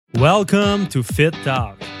Welcome to Fit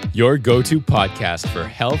Talk, your go-to podcast for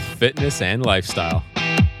health, fitness, and lifestyle.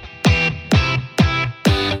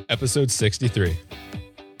 Episode 63.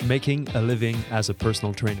 making a living as a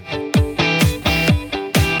personal trainer.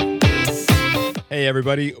 Hey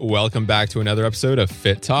everybody, welcome back to another episode of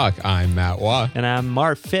Fit Talk. I'm Matt Waugh. And I'm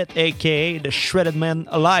Mark Fit, aka the shredded man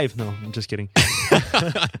alive. No, I'm just kidding.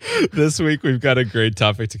 This week we've got a great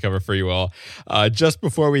topic to cover for you all. Just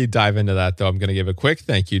before we dive into that though, I'm going to give a quick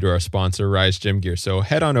thank you to our sponsor, Rise Gym Gear. So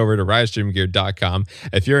head on over to risegymgear.com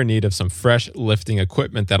if you're in need of some fresh lifting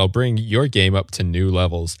equipment that'll bring your game up to new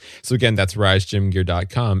levels. So again, that's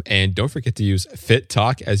risegymgear.com, and don't forget to use Fit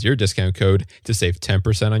Talk as your discount code to save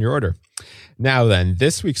 10% on your order. Now then,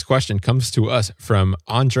 this week's question comes to us from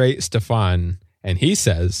Andre Stefan, and he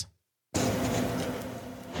says,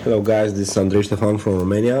 Hello guys, this is Andrei Stefan from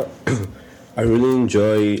Romania. I really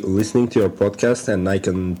enjoy listening to your podcast, and I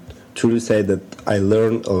can truly say that I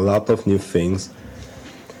learned a lot of new things.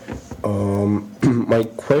 My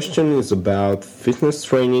question is about fitness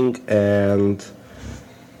training and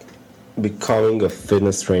becoming a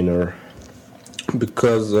fitness trainer.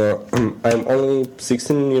 Because I'm only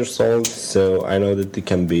 16 years old, so I know that it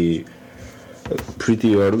can be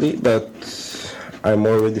pretty early, but I'm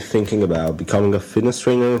already thinking about becoming a fitness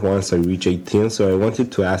trainer once I reach 18. So I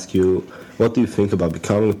wanted to ask you, what do you think about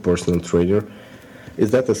becoming a personal trainer?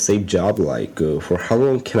 Is that a safe job? Like, for how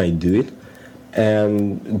long can I do it?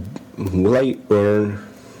 And will I earn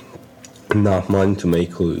enough money to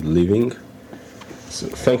make a living? So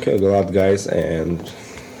thank you a lot, guys, and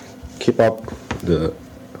keep up the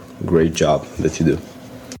great job that you do.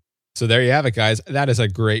 So there you have it, guys. That is a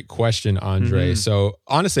great question, Andre. So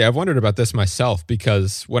honestly, I've wondered about this myself,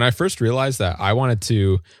 because when I first realized that I wanted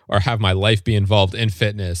to, or have my life be involved in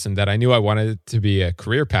fitness, and that I knew I wanted it to be a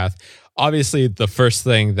career path, obviously the first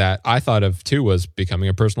thing that I thought of too was becoming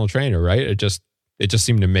a personal trainer, right? It just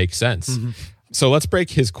seemed to make sense. So let's break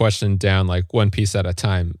his question down like one piece at a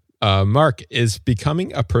time. Mark, is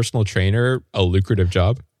becoming a personal trainer a lucrative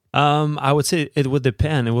job? I would say it would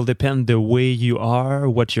depend. It will depend the way you are,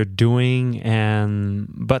 what you're doing,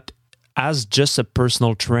 but as just a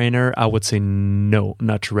personal trainer, I would say no,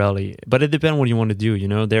 not really. But it depends what you want to do. You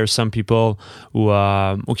know, there are some people who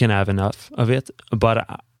can have enough of it, but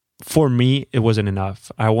for me, it wasn't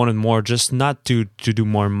enough. I wanted more, just not to do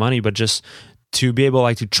more money, but just to be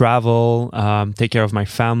able to travel, take care of my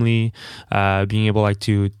family, being able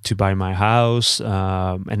to buy my house,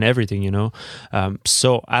 and everything, you know.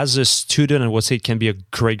 So as a student, I would say it can be a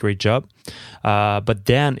great job. But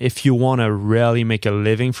then if you want to really make a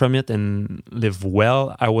living from it and live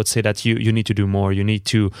well, I would say that you need to do more. You need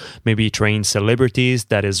to maybe train celebrities.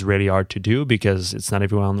 That is really hard to do because it's not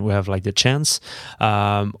everyone who have like the chance.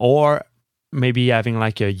 Or maybe having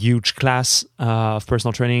like a huge class of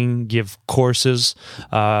personal training, give courses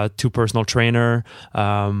to personal trainer.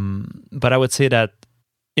 But I would say that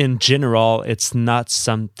in general, it's not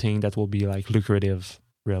something that will be like lucrative,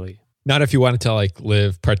 really. Not if you wanted to like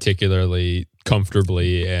live particularly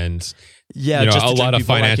comfortably and just a lot of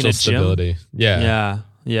financial stability. Yeah.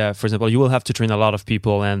 For example, you will have to train a lot of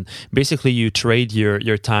people, and basically you trade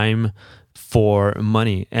your time for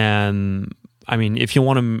money. And I mean, if you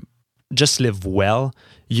want to just live well,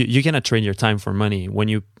 you cannot trade your time for money.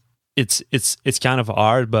 It's kind of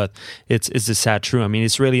hard, but it's the sad truth. I mean,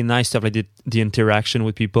 it's really nice to have like the interaction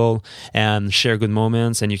with people and share good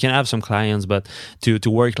moments, and you can have some clients, but to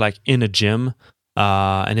work like in a gym,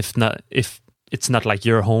 and if it's not like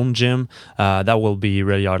your own gym, that will be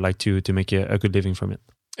really hard, like to make a good living from it.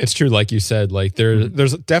 It's true, like you said, like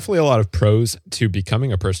there's definitely a lot of pros to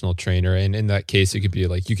becoming a personal trainer. And in that case, it could be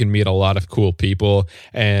like you can meet a lot of cool people.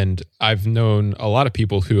 And I've known a lot of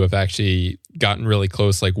people who have actually gotten really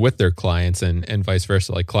close like with their clients and vice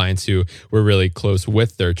versa, like clients who were really close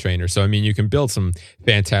with their trainer. So, I mean, you can build some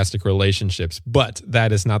fantastic relationships, but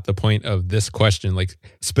that is not the point of this question. Like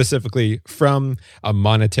specifically from a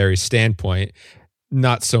monetary standpoint,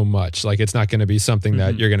 not so much. Like it's not going to be something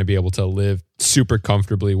that you're going to be able to live super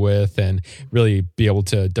comfortably with and really be able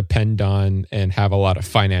to depend on and have a lot of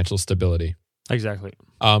financial stability. Exactly.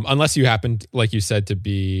 Unless you happen, like you said, to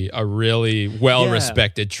be a really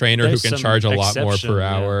well-respected trainer who can charge a lot more per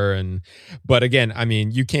hour. But again, I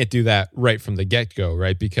mean, you can't do that right from the get-go,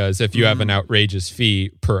 right? Because if you have an outrageous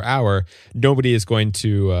fee per hour, nobody is going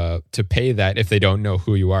to pay that if they don't know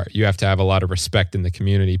who you are. You have to have a lot of respect in the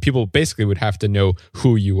community. People basically would have to know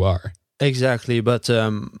who you are. Exactly, but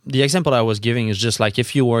the example I was giving is just like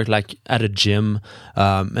if you work like at a gym,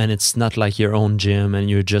 and it's not like your own gym, and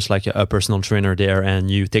you're just like a personal trainer there,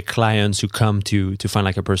 and you take clients who come to find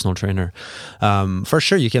like a personal trainer. For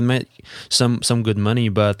sure, you can make some good money,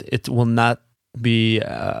 but it will not be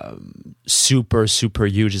super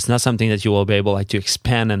huge. It's not something that you will be able like to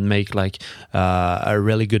expand and make like a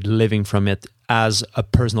really good living from it as a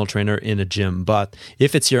personal trainer in a gym. But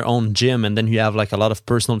if it's your own gym and then you have like a lot of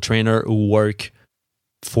personal trainer who work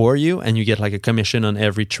for you and you get like a commission on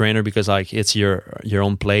every trainer because like it's your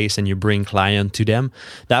own place and you bring client to them,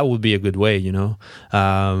 that would be a good way, you know.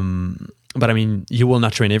 But I mean, you will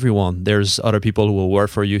not train everyone. There's other people who will work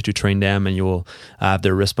for you to train them, and you will have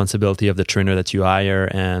the responsibility of the trainer that you hire.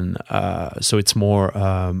 And so it's more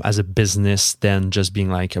as a business than just being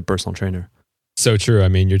like a personal trainer. So true. I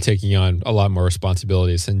mean, you're taking on a lot more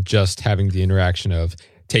responsibilities than just having the interaction of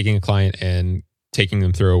taking a client and taking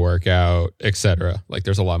them through a workout, etc. Like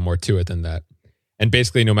there's a lot more to it than that. And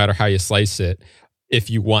basically, no matter how you slice it, if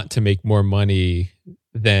you want to make more money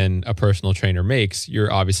than a personal trainer makes,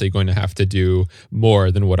 you're obviously going to have to do more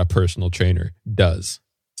than what a personal trainer does.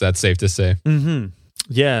 Is that safe to say? Mm-hmm.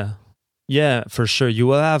 Yeah, for sure. You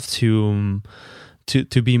will have to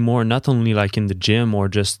be more, not only like in the gym or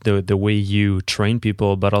just the way you train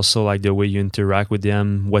people, but also like the way you interact with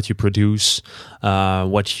them, what you produce,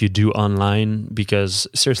 what you do online. Because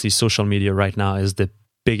seriously, social media right now is the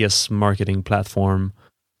biggest marketing platform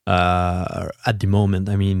at the moment.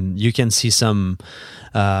 I mean, you can see some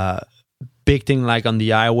big thing like on the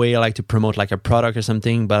highway, like to promote like a product or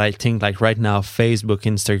something. But I think like right now, Facebook,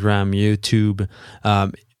 Instagram, YouTube,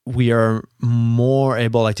 we are more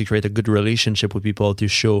able like to create a good relationship with people, to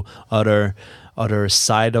show other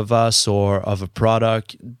side of us or of a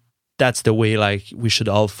product. That's the way like we should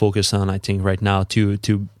all focus on, I think, right now to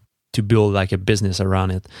build like a business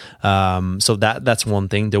around it. So that's one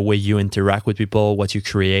thing, the way you interact with people, what you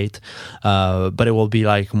create. But it will be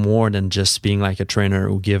like more than just being like a trainer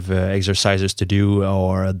who give exercises to do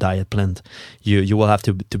or a diet plan. You will have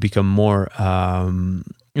to become more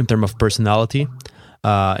in terms of personality,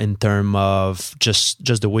 in terms of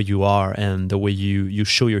just the way you are and the way you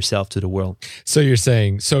show yourself to the world. So you're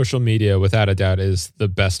saying social media, without a doubt, is the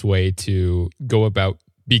best way to go about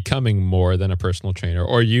becoming more than a personal trainer,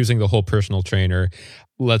 or using the whole personal trainer,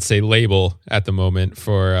 let's say, label at the moment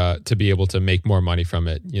for to be able to make more money from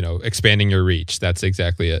it, you know, expanding your reach. That's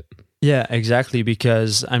exactly it. Yeah, exactly.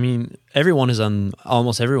 Because I mean,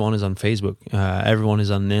 almost everyone is on Facebook. Everyone is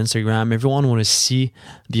on Instagram. Everyone want to see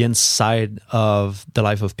the inside of the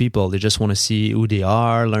life of people. They just want to see who they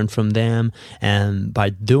are, learn from them. And by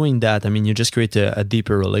doing that, I mean, you just create a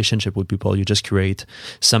deeper relationship with people. You just create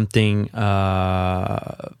something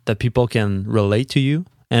that people can relate to you.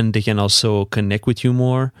 And they can also connect with you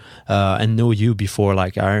more and know you before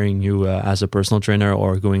like hiring you as a personal trainer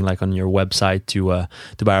or going like on your website to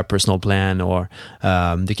buy a personal plan, or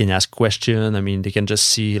they can ask questions. I mean, they can just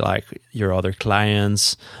see like your other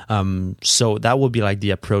clients. So that would be like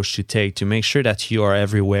the approach to take, to make sure that you are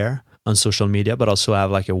everywhere on social media, but also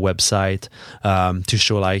have like a website to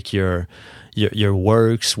show like your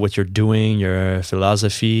works, what you're doing, your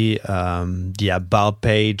philosophy, the about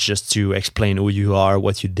page, just to explain who you are,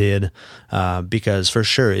 what you did. Because for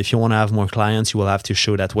sure, if you want to have more clients, you will have to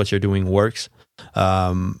show that what you're doing works,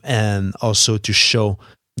 and also to show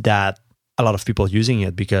that a lot of people using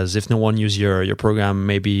it. Because if no one use your program,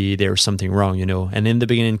 maybe there's something wrong, you know. And in the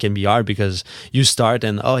beginning, it can be hard because you start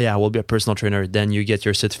and I will be a personal trainer. Then you get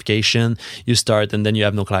your certification, you start, and then you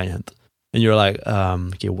have no client. And you're like,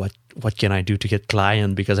 okay, what can I do to get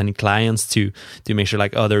client? Because I need clients to make sure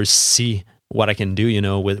like others see what I can do, you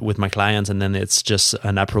know, with my clients. And then it's just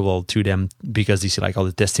an approval to them because they see like all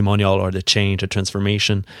the testimonial or the change, the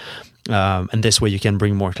transformation. And this way you can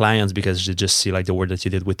bring more clients because you just see like the work that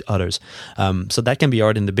you did with others. So that can be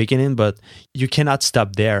hard in the beginning, but you cannot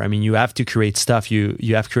stop there. I mean, you have to create stuff. You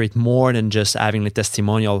have to create more than just having the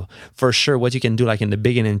testimonial. For sure, what you can do like in the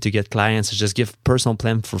beginning to get clients is just give personal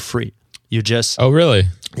plan for free. You just... Oh, really?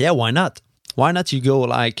 Yeah, why not? Why not you go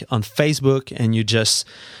like on Facebook and you just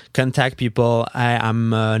contact people.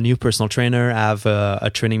 I'm a new personal trainer. I have a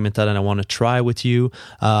training method and I want to try with you.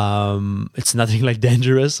 It's nothing like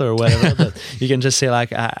dangerous or whatever, but you can just say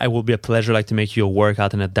like, I will be a pleasure like to make you a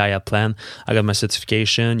workout and a diet plan. I got my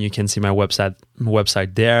certification. You can see my website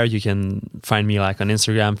website there. You can find me like on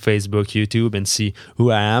Instagram, Facebook, YouTube, and see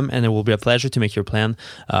who I am. And it will be a pleasure to make your plan.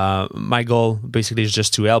 My goal basically is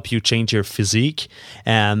just to help you change your physique.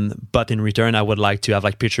 But in return, I would like to have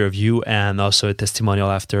like picture of you and also a testimonial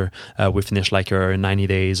after we finish like your 90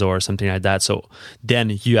 days or something like that. So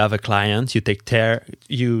then you have a client, you take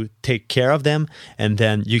care of them, and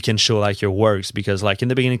then you can show like your works, because like in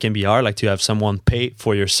the beginning it can be hard like to have someone pay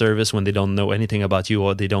for your service when they don't know anything about you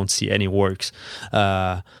or they don't see any works.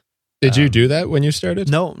 Did you do that when you started?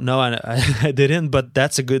 No, I didn't, but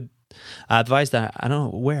that's a good advice that I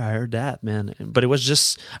don't know where I heard that, man, but it was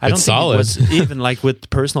just I don't think it was even like with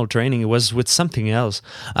personal training. It was with something else.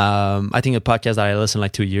 I think a podcast that I listened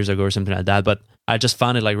like 2 years ago or something like that, but I just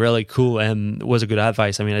found it like really cool and was a good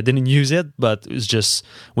advice. I mean, I didn't use it, but it's just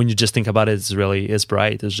when you just think about it, it's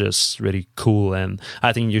bright. It's just really cool, and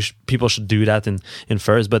I think people should do that in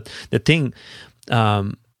first. But the thing,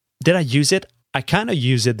 did I use it? I kind of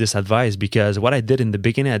used this advice because what I did in the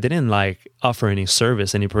beginning, I didn't like offer any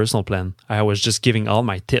service, any personal plan. I was just giving all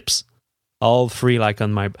my tips, all free, like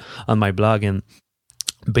on my blog. And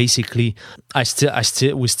basically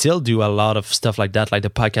we still do a lot of stuff like that. Like the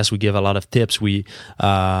podcast, we give a lot of tips. The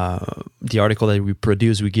article that we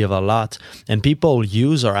produce, we give a lot, and people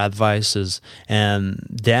use our advices, and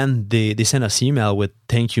then they send us email with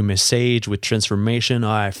thank you message, with transformation.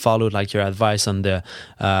 I followed like your advice on the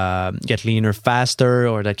get leaner faster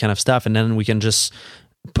or that kind of stuff, and then we can just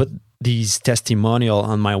put these testimonial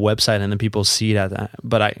on my website, and then people see that.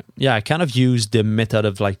 But I kind of used the method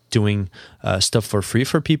of like doing stuff for free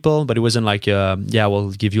for people, but it wasn't like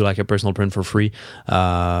we'll give you like a personal print for free.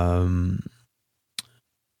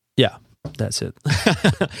 That's it.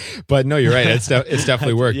 But no, you're right. It's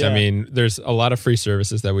definitely worked. Yeah. I mean, there's a lot of free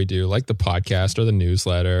services that we do, like the podcast or the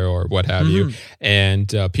newsletter or what have you.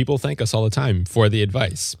 And people thank us all the time for the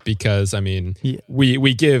advice, because I mean,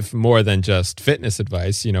 we give more than just fitness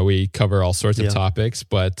advice. You know, we cover all sorts of topics,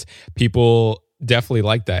 but people definitely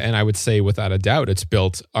like that. And I would say without a doubt, it's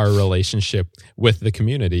built our relationship with the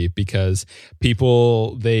community, because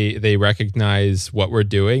people, they recognize what we're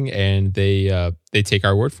doing, and they take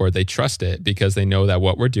our word for it. They trust it because they know that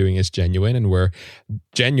what we're doing is genuine, and we're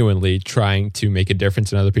genuinely trying to make a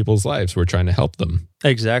difference in other people's lives. We're trying to help them.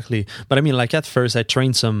 Exactly. But I mean, like at first I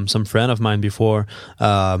trained some friend of mine before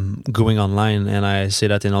going online, and I say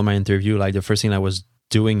that in all my interview, like the first thing I was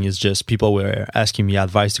doing is just people were asking me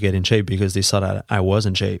advice to get in shape because they saw that I was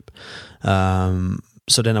in shape.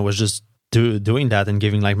 So then I was just doing that and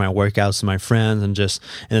giving like my workouts to my friends, and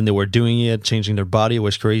then they were doing it, changing their body. It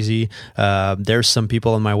was crazy. There's some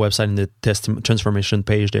people on my website in the transformation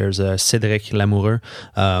page. There's Cédric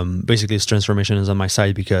Lamoureux. Basically his transformation is on my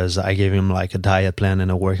site because I gave him like a diet plan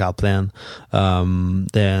and a workout plan.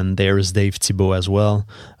 Then there's Dave Thibault as well,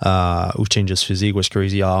 who changed his physique. It was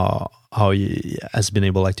crazy how he has been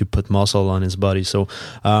able like to put muscle on his body. So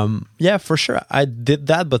for sure I did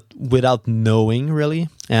that, but without knowing really,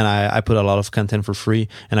 and I put a lot of content for free,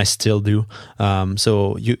 and I still do.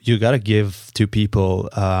 So you gotta give to people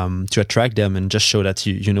to attract them, and just show that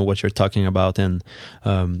you know what you're talking about, and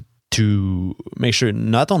to make sure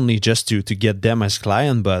not only just to get them as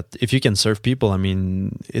client, but if you can serve people, I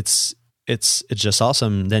mean, it's just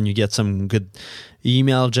awesome. Then you get some good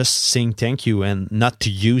email just saying thank you, and not to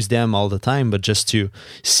use them all the time, but just to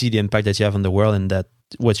see the impact that you have on the world, and that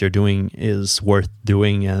what you're doing is worth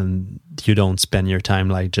doing, and you don't spend your time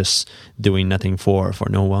like just doing nothing for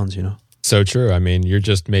no ones, you know. So true. I mean, you're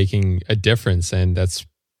just making a difference, and that's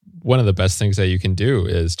one of the best things that you can do,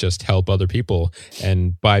 is just help other people.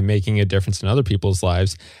 And by making a difference in other people's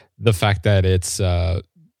lives, the fact that it's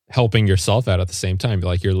helping yourself out at the same time,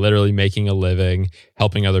 like you're literally making a living,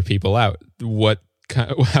 helping other people out.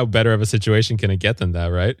 How better of a situation can it get than that,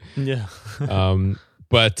 right? Yeah.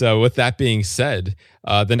 But with that being said,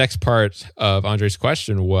 the next part of Andre's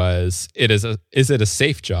question was, is it a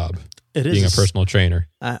safe job? It is being a personal trainer.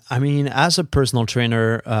 I mean, as a personal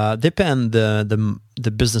trainer, depend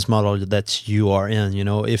the business model that you are in. You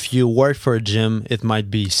know, if you work for a gym, it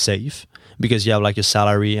might be safe because you have like a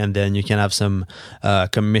salary, and then you can have some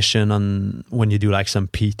commission on when you do like some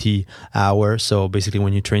PT hour. So basically,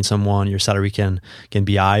 when you train someone, your salary can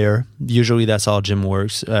be higher. Usually, that's how gym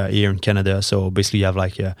works here in Canada. So basically, you have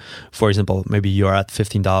like, for example, maybe you're at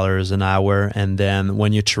 $15 an hour, and then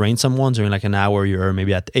when you train someone during like an hour, you're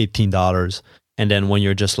maybe at $18. And then when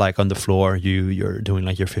you're just like on the floor, you're doing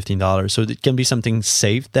like your $15. So it can be something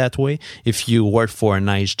safe that way. If you work for a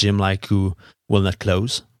nice gym like who will not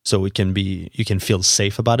close, so it can be, you can feel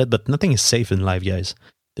safe about it. But nothing is safe in life, guys.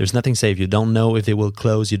 There's nothing safe. You don't know if they will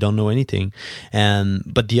close. You don't know anything.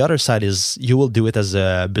 But the other side is you will do it as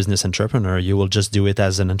a business entrepreneur. You will just do it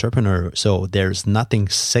as an entrepreneur. So there's nothing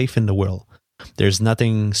safe in the world. There's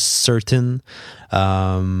nothing certain.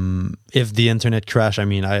 If the internet crash, I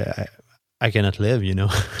mean, I cannot live,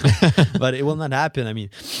 but it will not happen. I mean,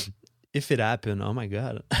 if it happened, oh my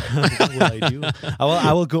God, what will I do?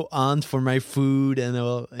 I will go hunt for my food, and I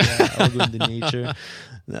will go into nature.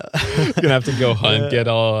 No. You're gonna have to go hunt, get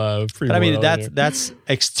all But I mean, that's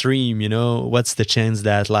extreme, What's the chance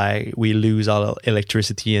that like we lose all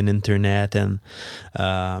electricity and internet and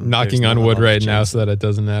knocking on wood right now so that it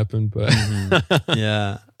doesn't happen? But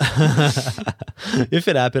yeah, if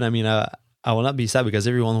it happened, I mean, I will not be sad because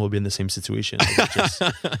everyone will be in the same situation.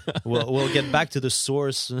 We'll get back to the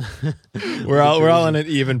source. We're all on an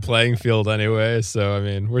even playing field anyway. So I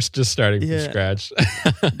mean, we're just starting from scratch.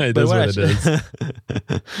 It is what it is.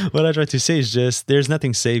 What I try to say is just there's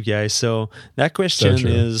nothing safe, guys. So that question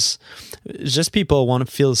is just people want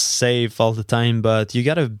to feel safe all the time, but you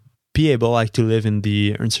gotta be able to live in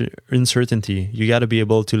the uncertainty. You got to be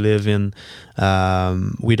able to live in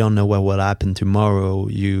we don't know what will happen tomorrow.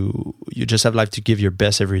 You just have to give your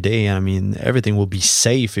best every day. I mean, everything will be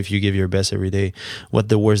safe if you give your best every day. What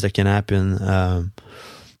the worst that can happen?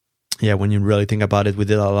 When you really think about it, we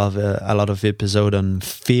did a lot of episode on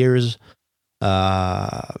fears.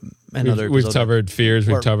 We've covered fears.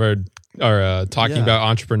 We've covered talking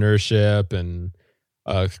about entrepreneurship and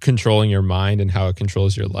controlling your mind and how it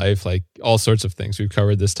controls your life, like all sorts of things. We've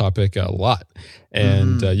covered this topic a lot,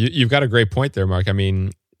 and you've got a great point there, Mark. I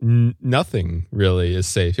mean, nothing really is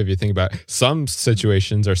safe if you think about it. Some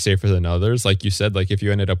situations are safer than others. Like you said, like if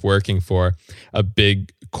you ended up working for a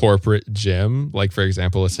big corporate gym, like for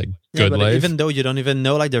example, let's say Good Life. Even though you don't even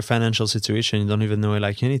know their financial situation, you don't even know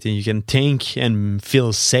anything, you can think and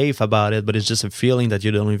feel safe about it, but it's just a feeling that you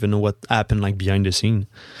don't even know what happened behind the scene.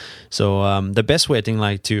 So the best way I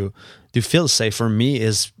think to feel safe for me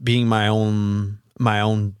is being my own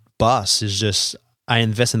boss. Is just I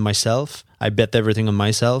invest in myself. I bet everything on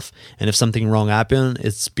myself, and if something wrong happens,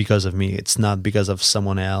 it's because of me. It's not because of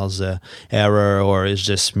someone else's error, or it's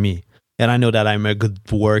just me. And I know that I'm a good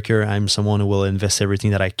worker. I'm someone who will invest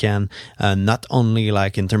everything that I can, not only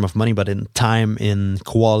in terms of money, but in time, in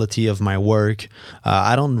quality of my work.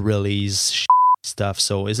 I don't release stuff.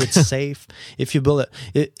 So is it safe if you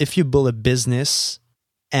build a business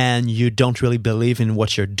and you don't really believe in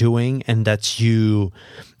what you're doing, and that you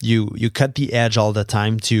cut the edge all the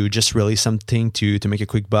time to just release something to make a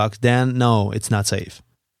quick buck? Then no, it's not safe.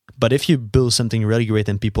 But if you build something really great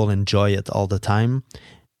and people enjoy it all the time,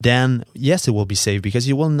 then yes, it will be safe, because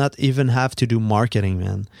you will not even have to do marketing,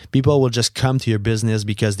 man. People will just come to your business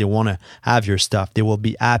because they want to have your stuff. They will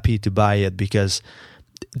be happy to buy it because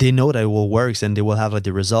they know that it will work, and they will have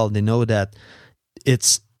the result. They know that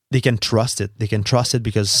they can trust it. They can trust it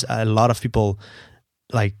because a lot of people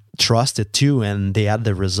trust it too, and they had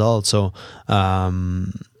the result. So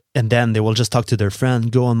and then they will just talk to their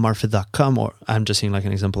friend, go on Marfit.com, or I'm just seeing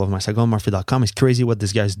an example of myself. Go on Marfit.com. It's crazy what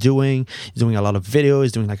this guy's doing. He's doing a lot of videos.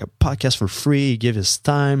 He's doing a podcast for free. He gives his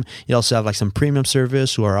time. He also have some premium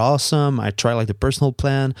service who are awesome. I try the personal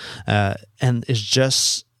plan, and it's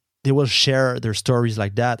just they will share their stories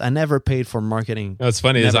like that. I never paid for marketing. What's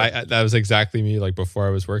funny is that was exactly me before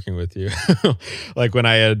I was working with you. when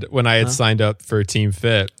I had signed up for Team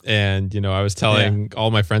Fit, and I was telling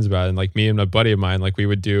all my friends about it, and me and a buddy of mine, we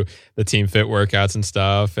would do the Team Fit workouts and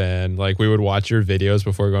stuff, and we would watch your videos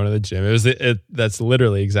before going to the gym. That's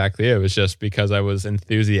literally exactly it. It was just because I was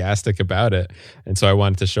enthusiastic about it, and so I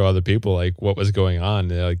wanted to show other people what was going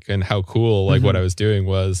on, and how cool what I was doing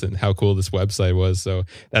was, and how cool this website was. So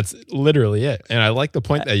that's literally it. And I like the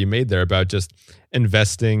point that you made there about just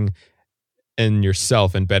investing in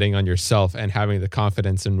yourself and betting on yourself and having the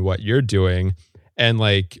confidence in what you're doing, and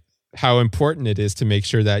how important it is to make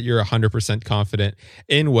sure that you're 100% confident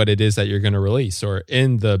in what it is that you're going to release, or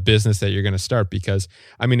in the business that you're going to start. Because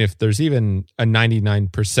I mean, if there's even a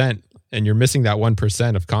 99% and you're missing that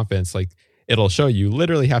 1% of confidence, it'll show. You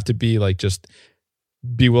literally have to be just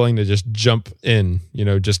be willing to just jump in,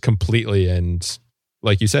 just completely, and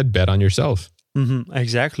like you said, bet on yourself. Mm-hmm,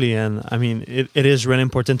 exactly. And I mean, it is really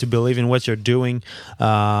important to believe in what you're doing,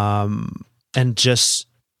 and just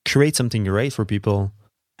create something great for people.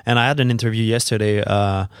 And I had an interview yesterday,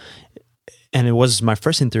 and it was my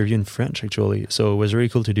first interview in French, actually. So it was really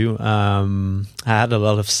cool to do. I had a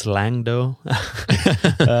lot of slang, though.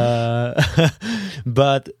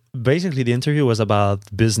 But basically, the interview was about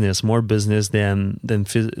business, more business than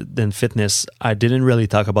fitness. I didn't really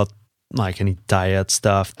talk about like any diet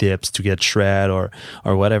stuff, tips to get shred or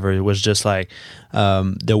whatever. It was just like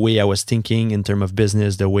the way I was thinking in terms of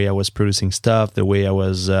business, the way I was producing stuff, the way I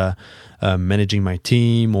was managing my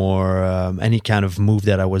team, or any kind of move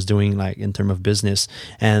that I was doing, like in terms of business.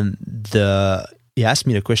 And he asked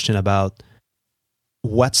me the question about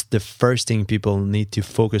what's the first thing people need to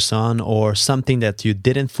focus on, or something that you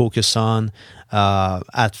didn't focus on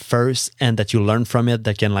at first and that you learn from it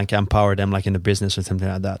that can like empower them, like in the business or something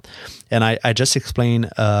like that. And I just explained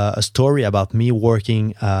a story about me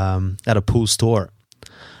working at a pool store,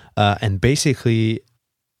 and basically,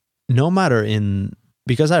 no matter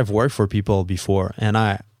because I've worked for people before, and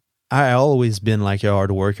I always been like a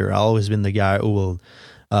hard worker. I always been the guy who will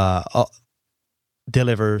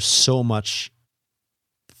deliver so much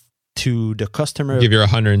to the customer. Give you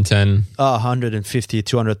 110. 150,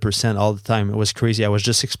 200% all the time. It was crazy. I was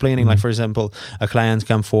just explaining, like, for example, a client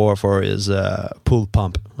come for his pool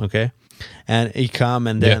pump, okay? And he come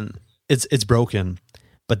and then it's broken.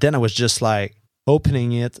 But then I was just like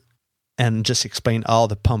opening it and just explain how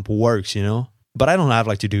the pump works, you know? But I don't have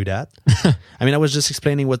like to do that. I mean, I was just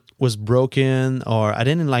explaining what was broken, or I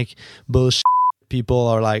didn't like bullshit people,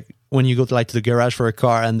 or like when you go to the garage for a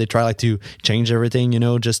car and they try like to change everything, you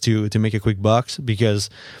know, just to make a quick bucks, because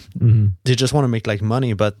they just want to make like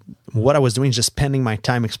money. But what I was doing is just spending my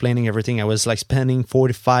time explaining everything. I was like spending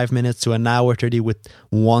 45 minutes to an hour 30 with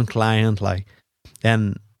one client, like,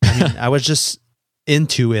 and I mean, I was just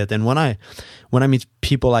into it. And when I meet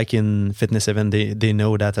people like in fitness event, they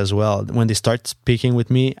know that as well. When they start speaking with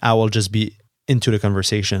me, I will just be into the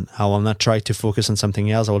conversation. I will not try to focus on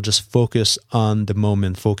something else. I will just focus on the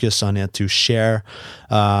moment, focus on it, to share,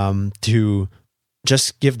 to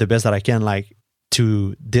just give the best that I can, like,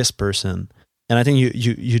 to this person. And I think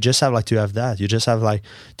you just have like to have that. You just have like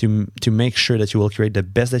to make sure that you will create the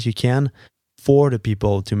best that you can for the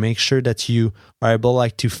people, to make sure that you are able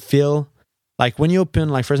like to feel like when you open,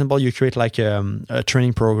 like, for example, you create like a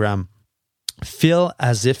training program, feel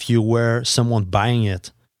as if you were someone buying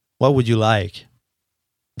it. What would you like?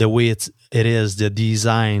 The way it is, the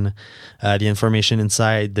design, the information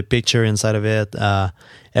inside, the picture inside of it,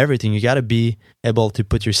 everything. You got to be able to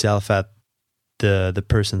put yourself at the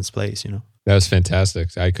person's place, you know? That was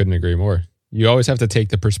fantastic. I couldn't agree more. You always have to take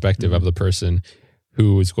the perspective of the person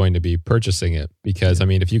who is going to be purchasing it. Because, I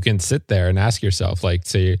mean, if you can sit there and ask yourself, like,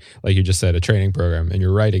 say, like you just said, a training program, and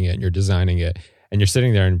you're writing it and you're designing it, and you're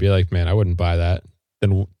sitting there and be like, man, I wouldn't buy that,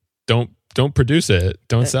 then don't produce it.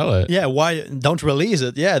 Don't sell it. Yeah, why? Don't release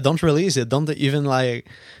it. Yeah, don't release it. Don't even like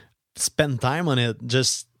spend time on it.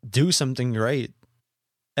 Just do something great.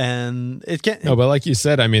 And it can't. No, but like you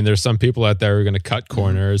said, I mean, there's some people out there who are going to cut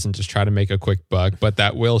corners and just try to make a quick buck, but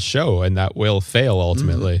that will show and that will fail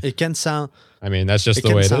ultimately. It can sound. I mean, that's just the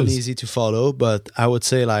way it is. It can sound easy to follow, but I would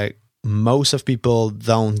say like most of people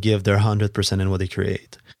don't give their 100% in what they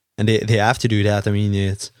create, and they have to do that. I mean,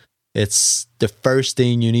 it's the first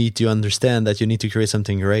thing you need to understand, that you need to create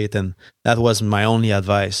something great. And that was my only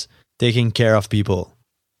advice: taking care of people.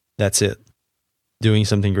 That's it. Doing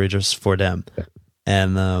something great just for them.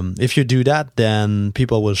 And if you do that, then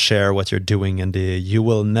people will share what you're doing, and you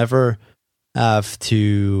will never have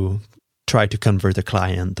to try to convert a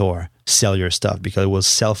client or sell your stuff, because it will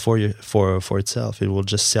sell for itself. It will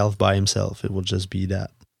just sell by himself. It will just be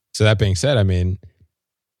that. So that being said, I mean,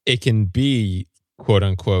 it can be quote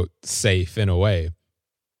unquote safe in a way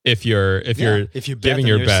if you're giving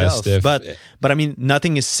your best. But I mean,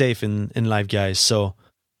 nothing is safe in life, guys. So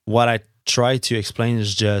what I try to explain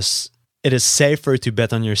is just, it is safer to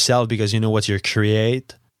bet on yourself, because you know what you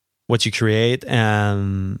create,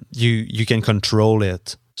 and you can control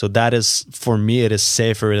it. So that is, for me, it is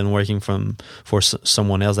safer than working for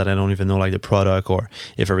someone else that I don't even know, like the product, or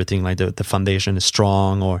if everything, like the foundation is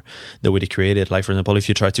strong, or the way they create it. Like, for example, if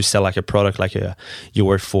you try to sell like a product, like you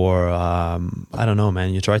work for, I don't know,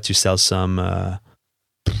 man, you try to sell some, I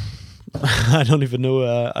don't even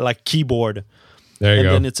know, like keyboard. There you go.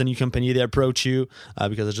 And then it's a new company. They approach you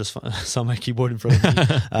because I just saw my keyboard in front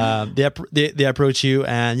of me. They approach you,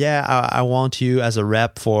 and I want you as a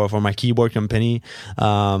rep for my keyboard company.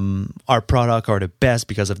 Our product are the best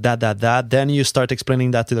because of that. Then you start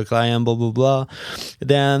explaining that to the client, blah, blah, blah.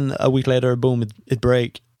 Then a week later, boom, it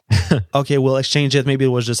break. Okay, we'll exchange it. Maybe it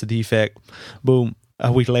was just a defect. Boom.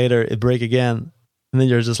 A week later, it break again. And then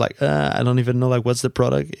you're just like, I don't even know like what's the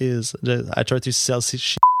product is. I try to sell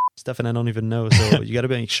stuff and I don't even know. So you got to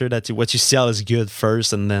make sure that what you sell is good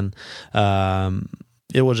first, and then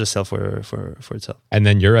it will just sell for itself. And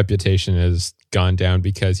then your reputation has gone down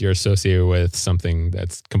because you're associated with something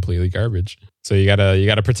that's completely garbage. So you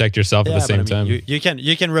gotta protect yourself at the same time. You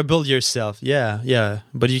can rebuild yourself. Yeah.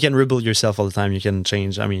 But you can rebuild yourself all the time. You can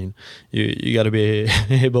change. I mean, you got to be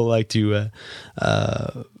able like to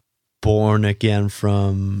born again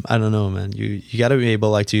from, I don't know, man. You got to be able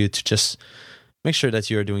like to just make sure that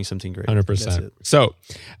you're doing something great. 100%. So,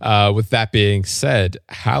 with that being said,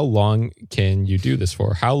 how long can you do this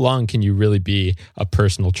for? How long can you really be a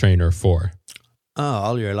personal trainer for?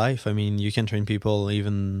 All your life. I mean, you can train people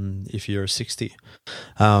even if you're 60.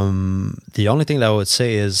 The only thing that I would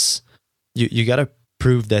say is you got to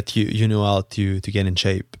prove that you know how to get in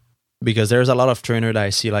shape. Because there's a lot of trainers that I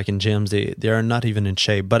see like in gyms, they are not even in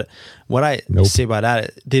shape. But what I say by that,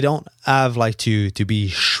 they don't have like to be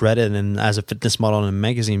shredded and as a fitness model in a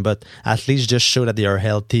magazine, but at least just show that they are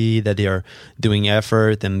healthy, that they are doing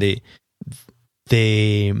effort, and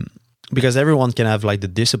they because everyone can have like the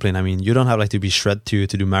discipline. I mean, you don't have like to be shredded to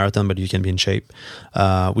do marathon, but you can be in shape.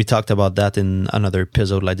 We talked about that in another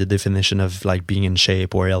episode, like the definition of like being in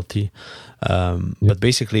shape or healthy. But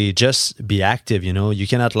basically just be active, you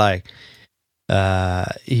cannot like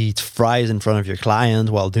eat fries in front of your client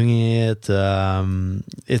while doing it.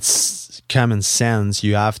 It's common sense.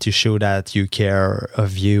 You have to show that you care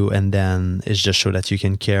of you, and then it's just show that you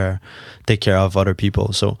can take care of other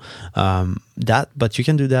people. So but you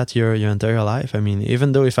can do that your entire life. I mean,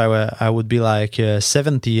 even though if I would be like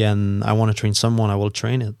 70 and I want to train someone, I will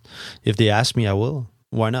train it. If they ask me, I will.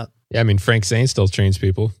 Why not? Yeah, I mean, Frank Zane still trains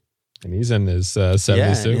people. And he's in his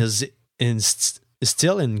 70s too. And he's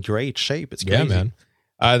still in great shape. It's crazy. Yeah, man.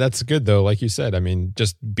 That's good though. Like you said, I mean,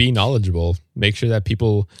 just be knowledgeable. Make sure that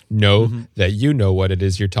people know that you know what it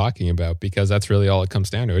is you're talking about, because that's really all it comes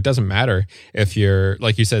down to. It doesn't matter if you're,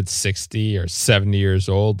 like you said, 60 or 70 years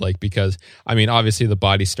old, because, I mean, obviously the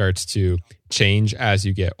body starts to change as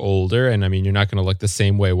you get older. And I mean, you're not going to look the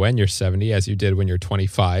same way when you're 70 as you did when you're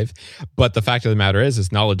 25. But the fact of the matter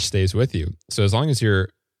is knowledge stays with you. So as long as you're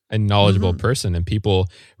a knowledgeable person and people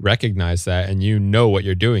recognize that, and you know what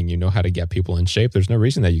you're doing, you know how to get people in shape, there's no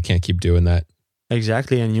reason that you can't keep doing that.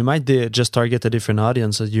 Exactly. And you might just target a different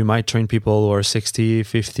audience. You might train people who are 60,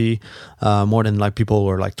 50, more than like people who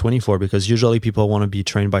are like 24, because usually people want to be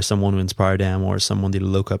trained by someone who inspired them or someone they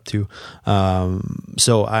look up to.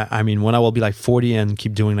 So I mean, when I will be like 40 and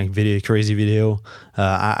keep doing like crazy video,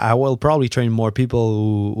 I will probably train more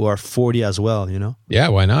people who are 40 as well, Yeah,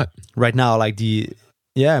 why not? Right now,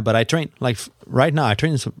 but I train, like right now, I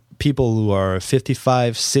train people who are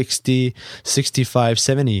 55, 60, 65,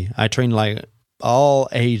 70. I train like all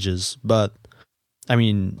ages, but I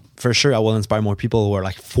mean, for sure, I will inspire more people who are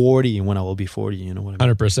like 40 when I will be 40, you know what I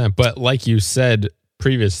mean? 100%. But like you said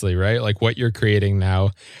previously, right? Like what you're creating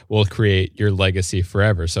now will create your legacy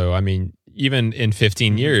forever. So, I mean, even in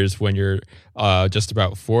 15 years, when you're just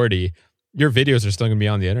about 40, your videos are still going to be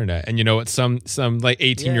on the internet. And you know what? Some like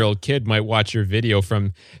 18-year-old kid might watch your video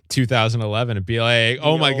from 2011 and be like,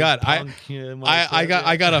 "Oh my God, I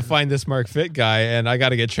got to find this Mark Fit guy and I got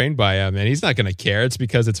to get trained by him." And he's not going to care. It's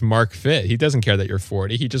because it's Mark Fit. He doesn't care that you're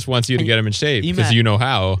 40. He just wants you to get him in shape because you know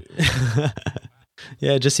how.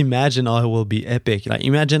 Yeah, just imagine how it will be epic. Like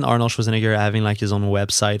imagine Arnold Schwarzenegger having like his own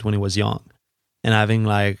website when he was young and having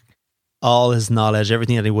like all his knowledge,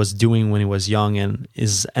 everything that he was doing when he was young and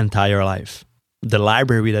his entire life. The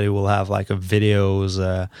library that he will have, like of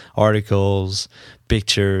videos, articles,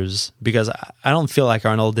 pictures, because I don't feel like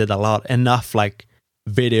Arnold did enough like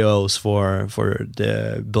videos for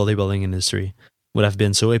the bodybuilding industry. Would have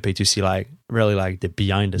been so epic to see like really like the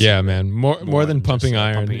behind the scenes. Yeah, man. More than pumping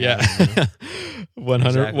iron. Yeah.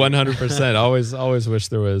 100%. Always wish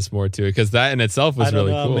there was more to it, because that in itself was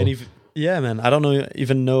really cool. Yeah, man. I don't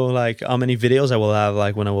even know like how many videos I will have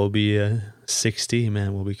like when I will be 60,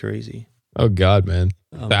 man. Will be crazy. Oh God, man.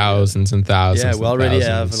 Thousands and thousands. Yeah, we already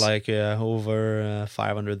have like over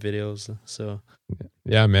 500 videos. So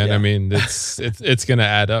yeah, man. Yeah. I mean, it's going to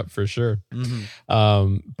add up for sure.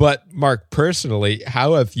 But Mark, personally,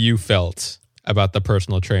 how have you felt about the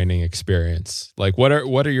personal training experience? Like what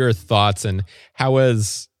are your thoughts, and how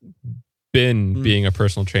has being a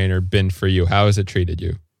personal trainer been for you? How has it treated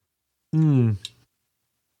you?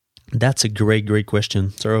 That's a great question.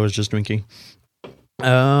 Sorry, I was just drinking.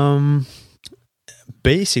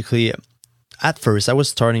 Basically, at first, I was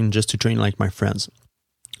starting just to train like my friends,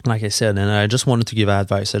 like I said, and I just wanted to give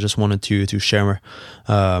advice. I just wanted to share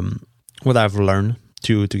what I've learned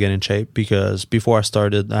to get in shape, because before I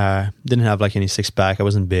started, I didn't have like any six pack. I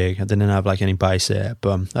wasn't big. I didn't have like any bicep.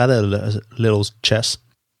 I had a little chest.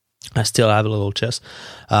 I still have a little chest,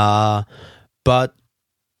 but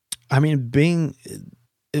I mean,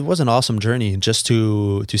 it was an awesome journey just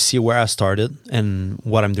to see where I started and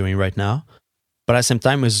what I'm doing right now. But at the same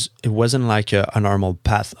time, it wasn't like a normal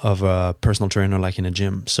path of a personal trainer like in a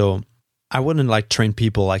gym. So I wouldn't like train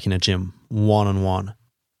people like in a gym one-on-one.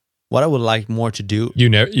 What I would like more to do. You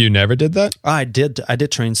never did that? I did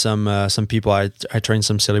train some people. I trained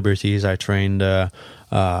some celebrities. I trained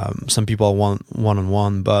some people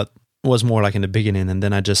one-on-one, but it was more like in the beginning. And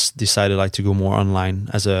then I just decided like to go more online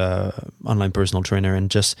as a online personal trainer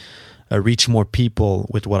and just reach more people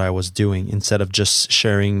with what I was doing instead of just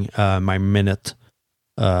sharing my minute,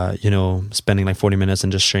 spending like 40 minutes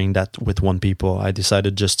and just sharing that with one people. I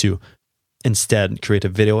decided just to instead create a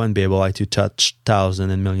video and be able like to touch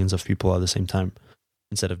thousands and millions of people at the same time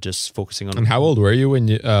instead of just focusing on. And how old were you when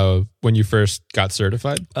you first got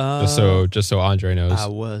certified? Just so Andre knows. I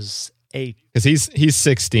was 8. Because he's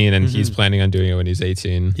 16 and he's planning on doing it when he's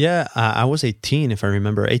 18. Yeah, I was 18 if I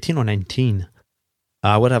remember, 18 or 19.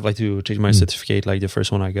 I would have like to change my certificate, like the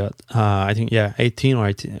first one I got. I think 18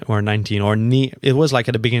 or 19 or it was like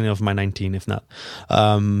at the beginning of my 19, if not.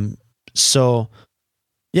 So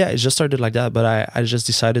yeah, it just started like that. But I just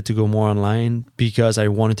decided to go more online because I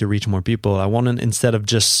wanted to reach more people. I wanted, instead of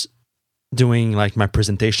just doing like my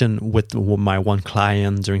presentation with my one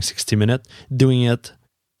client during 60 minutes, doing it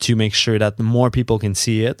to make sure that more people can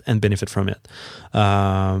see it and benefit from it.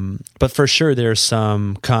 But for sure, there are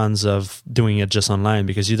some cons of doing it just online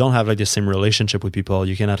because you don't have like the same relationship with people.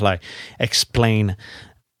 You cannot like explain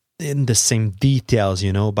in the same details,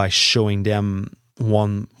 by showing them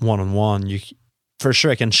one-on-one. For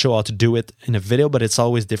sure, I can show how to do it in a video, but it's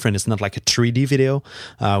always different. It's not like a 3D video.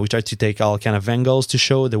 We try to take all kind of angles to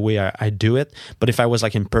show the way I do it. But if I was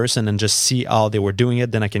like in person and just see how they were doing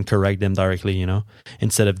it, then I can correct them directly,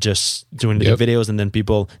 instead of just doing the videos and then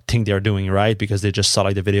people think they're doing right because they just saw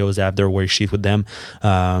like the videos, they have their worksheet with them,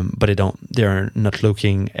 but they're not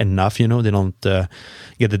looking enough, they don't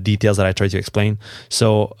get the details that I try to explain.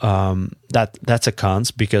 So that's a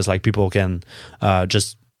cons because like people can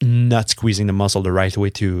just not squeezing the muscle the right way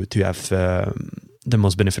to have the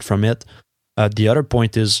most benefit from it. The other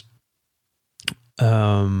point is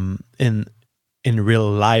in real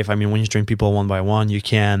life, I mean, when you train people one by one, you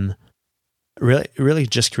can really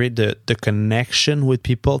just create the connection with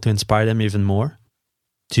people to inspire them even more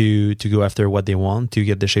to go after what they want, to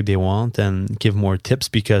get the shape they want, and give more tips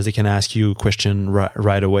because they can ask you a question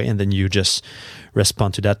right away and then you just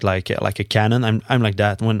respond to that like a cannon. I'm like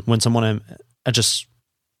that when someone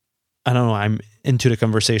I don't know, I'm into the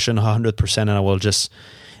conversation 100% and I will just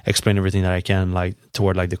explain everything that I can like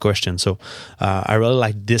toward like the question. So I really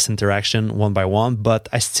like this interaction one by one, but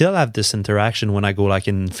I still have this interaction when I go like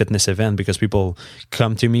in fitness event because people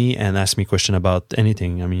come to me and ask me question about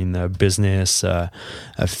anything. I mean, business,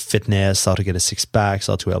 fitness, how to get a 6-pack,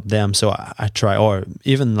 how to help them. So I try, or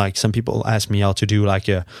even like some people ask me how to do like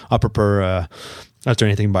a upper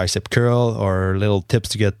alternating bicep curl or little tips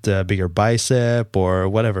to get bigger bicep or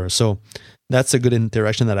whatever. So that's a good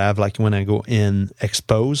interaction that I have like when I go in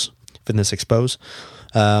fitness expose.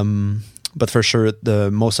 But for sure,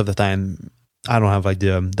 the most of the time I don't have like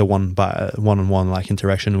the one-on-one like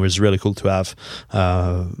interaction. It was really cool to have.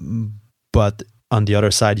 But on the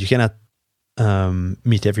other side, you cannot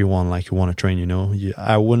meet everyone like you want to train,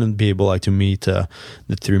 I wouldn't be able like to meet the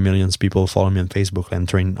 3 million people following me on Facebook and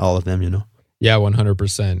train all of them, Yeah,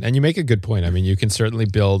 100%. And you make a good point. I mean, you can certainly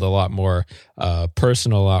build a lot more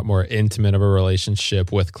personal, a lot more intimate of a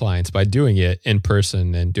relationship with clients by doing it in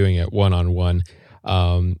person and doing it one-on-one.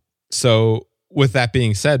 So with that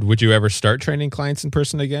being said, would you ever start training clients in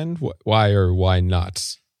person again? Why or why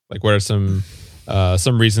not? Like, what are some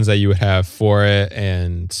reasons that you would have for it?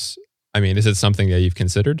 And I mean, is it something that you've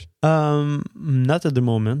considered? Not at the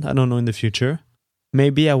moment. I don't know in the future.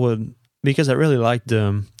 Maybe I would, because I really like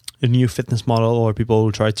the new fitness model or people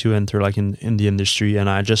who try to enter like in the industry, and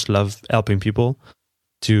I just love helping people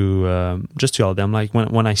to just to help them. Like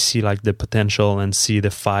when I see like the potential and see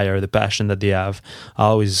the fire, the passion that they have, I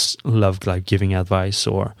always loved like giving advice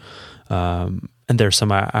or and there's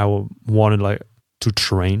some I wanted like to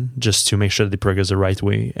train just to make sure that they progress the right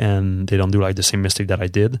way and they don't do like the same mistake that I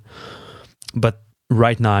did. But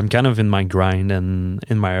right now I'm kind of in my grind and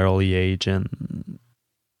in my early age, and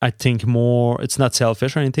I think more, it's not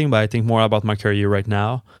selfish or anything, but I think more about my career right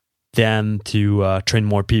now than to train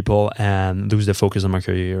more people and lose the focus on my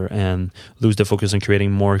career and lose the focus on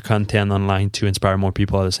creating more content online to inspire more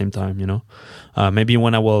people at the same time, Maybe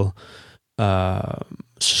when I will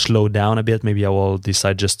slow down a bit, maybe I will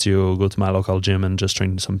decide just to go to my local gym and just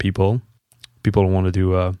train some people. People want to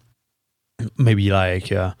do maybe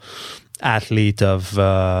like athlete of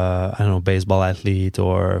I don't know, baseball athlete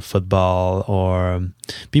or football, or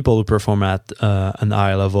people who perform at an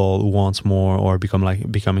high level who wants more, or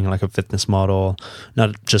becoming like a fitness model,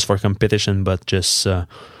 not just for competition but just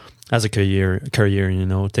as a career,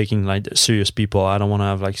 taking like serious people. I don't want to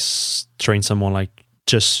have like train someone like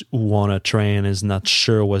just want to train, is not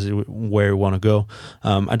sure where you want to go.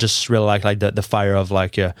 I just really like the fire of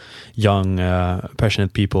like young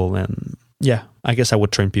passionate people. And yeah, I guess I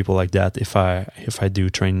would train people like that if I do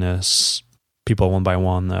train people one by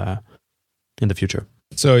one in the future.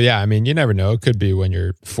 So yeah, I mean, you never know. It could be when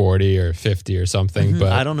you're 40 or 50 or something.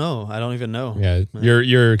 But I don't know. I don't even know. Yeah,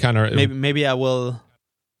 you're kind of maybe I will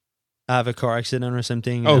have a car accident or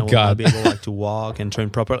something. Oh, and God. I'll be able like to walk and train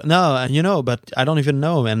properly. No, but I don't even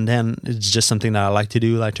know. And then it's just something that I like to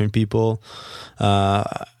do, like train people.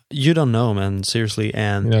 You don't know, man, seriously.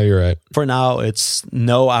 And no, you're right. For now, it's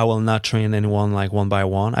no, I will not train anyone like one by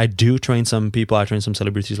one. I do train some people. I train some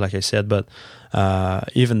celebrities, like I said, but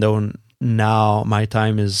even though now my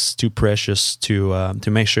time is too precious to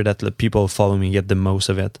make sure that the people follow me get the most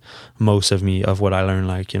of what I learned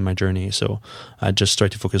like in my journey. So I just try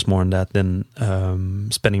to focus more on that than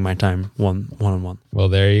spending my time one-on-one. Well,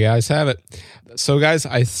 there you guys have it. So guys,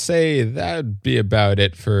 I say that'd be about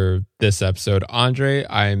it for this episode. Andre,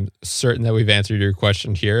 I'm certain that we've answered your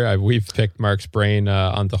question here. We've picked Mark's brain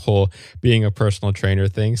on the whole being a personal trainer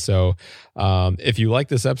thing. So if you like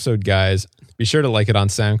this episode, guys, be sure to like it on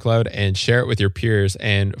SoundCloud and share it with your peers,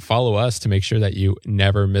 and follow us to make sure that you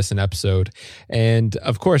never miss an episode. And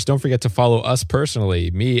of course, don't forget to follow us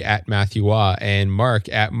personally, me at Matthew Waugh and Mark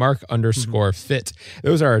at Mark_fit.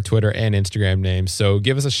 Those are our Twitter and Instagram names. So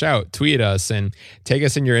give us a shout, tweet us, and tag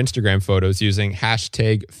us in your Instagram photos using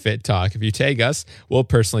 #FitTalk. If you tag us, we'll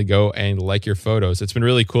personally go and like your photos. It's been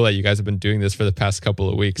really cool that you guys have been doing this for the past couple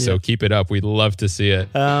of weeks. So keep it up. We'd love to see it.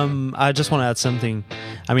 I just want to add something.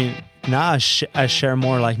 I mean, now I share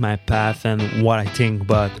more like my path and what I think,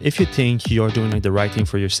 but if you think you're doing like the right thing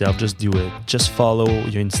for yourself, just do it. Just follow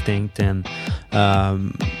your instinct, and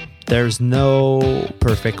there's no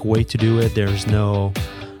perfect way to do it. There's no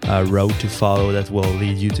road to follow that will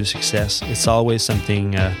lead you to success. It's always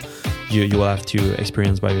something you will have to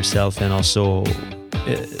experience by yourself, and also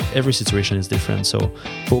every situation is different. So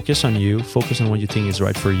focus on you, focus on what you think is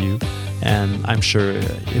right for you, and I'm sure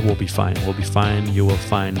it will be fine. It will be fine. You will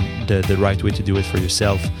find the right way to do it for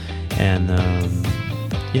yourself. And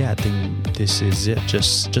I think this is it.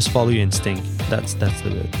 Just follow your instinct. That's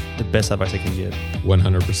the best advice I can give.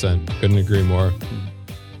 100%. Couldn't agree more.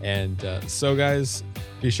 And so guys,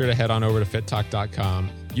 be sure to head on over to fittalk.com,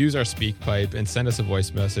 use our SpeakPipe, and send us a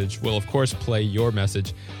voice message. We'll of course play your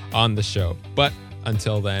message on the show. But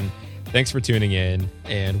until then, thanks for tuning in,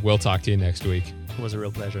 and we'll talk to you next week. It was a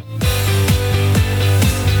real pleasure.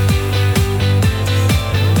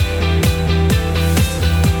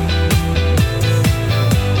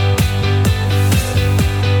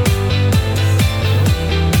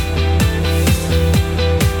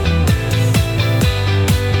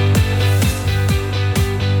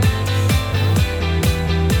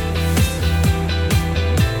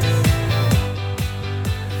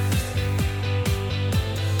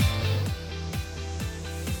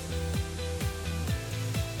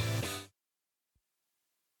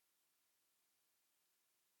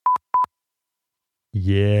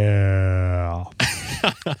 Yeah.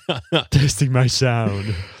 Testing my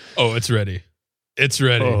sound. Oh, it's ready. It's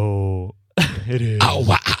ready. Oh, it is.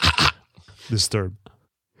 Ow. Disturbed.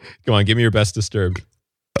 Come on, give me your best Disturbed.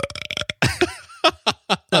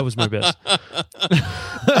 That was my best.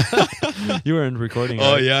 You weren't recording,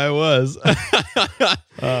 right? Oh, yeah, I was.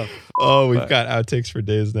 We've got outtakes for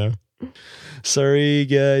days now. Sorry,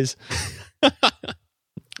 guys. All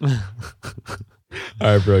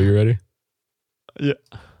right, bro, you ready? Yeah.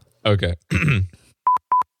 Okay.